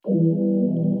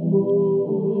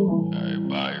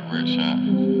rich, huh?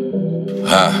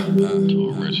 Huh? To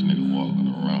a rich nigga walking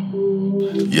around.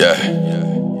 Yeah.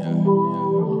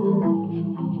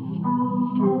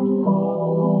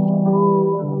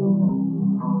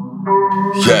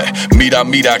 Yeah,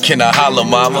 mira, can I holla,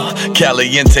 mama?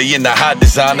 Caliente in the hot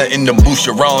designer, in them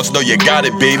boucherons, know you got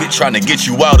it, baby. Tryna get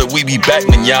you out and we be back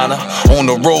manana. On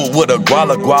the road with a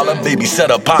guala, baby set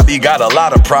a poppy, got a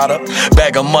lot of product.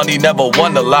 Bag of money, never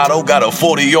won the lotto. Got a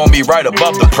 40 on me right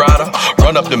above the Prada.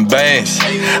 Run up them bands,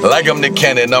 like I'm the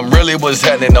cannon. I'm really what's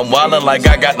happening, I'm wildin' like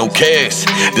I got no cash.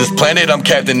 This planet I'm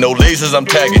captain, no lasers I'm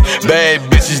tagging. Bad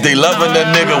bitches, they loving a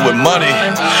nigga with money.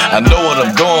 I know what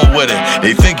I'm doing with it.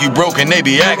 They think you broken, they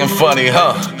be acting funny,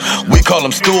 huh? We call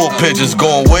them stool pigeons,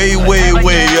 going way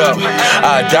up.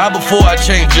 I die before I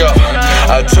change up.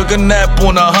 I took a nap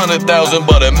on 100,000,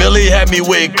 but a milli had me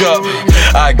wake up.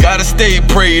 I gotta stay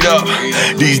prayed up.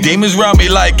 These demons round me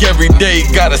like every day.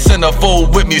 Got a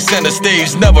centerfold with me, center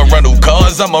stage. Never rental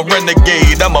cars, I'm a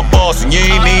renegade. I'm a boss and you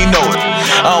ain't even know it.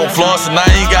 I don't floss and I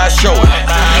ain't gotta show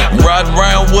it. Riding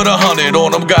around with 100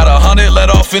 on them, got 100 let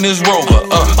off in his Rover.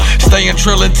 Staying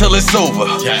trillin' till it's over.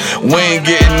 We ain't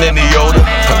getting any older.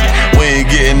 We ain't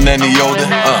getting any older.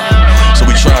 So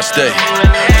we tryna stay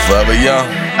forever young.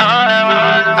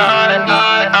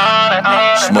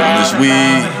 Smoking this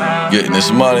weed, getting this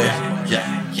money.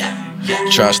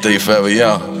 Tryna stay forever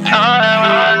young.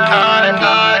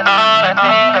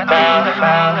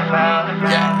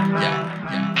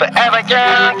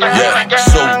 Yeah,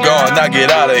 so gone, I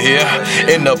get out of here.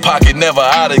 In the pocket, never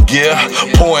out of gear.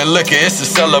 Pouring liquor, it's a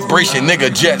celebration.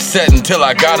 Nigga, jet set until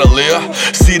I gotta live.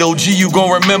 C.O.G, you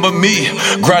gon' remember me.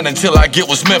 Grind until I get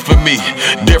what's meant for me.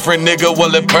 Different nigga,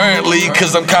 well apparently,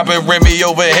 cause I'm copping Remy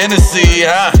over Hennessy,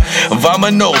 huh?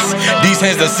 Vamonos, these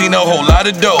hands done seen a whole lot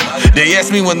of dough. They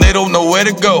ask me when they don't know where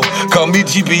to go. Call me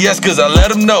GPS cause I let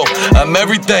them know I'm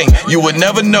everything you would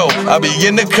never know. I be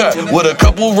in the cut with a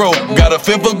couple rope. Got a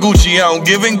fifth of Gucci, I don't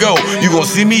give and go. You gon'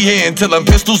 see me here until them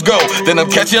pistols go. Then I'm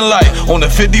catching light on the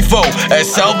 54 at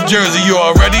South Jersey, you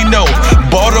already know.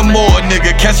 Baltimore,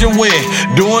 nigga, catching wind.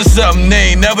 Doing something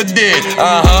they ain't never did.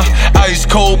 Ice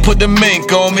cold, put the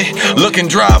mink on me. Looking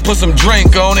dry, put some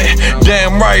drink on it.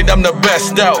 Damn right, I'm the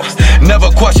best out.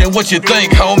 Never question what you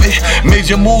think, homie.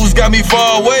 Major moves got me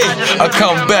far away. I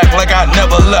come back like I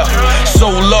never left. So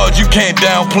large, you can't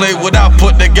downplay what I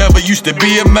put together. Used to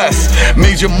be a mess.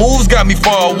 Major moves got me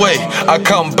far away. I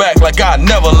come back like I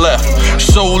never left.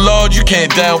 So large, you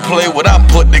can't downplay what I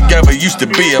put together. Used to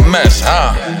be a mess,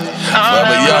 huh?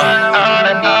 Forever young.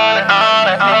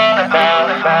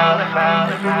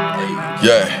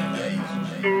 Yeah.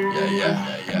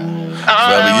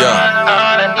 Forever young.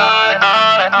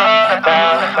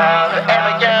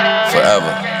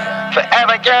 Forever.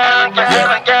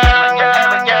 Yeah.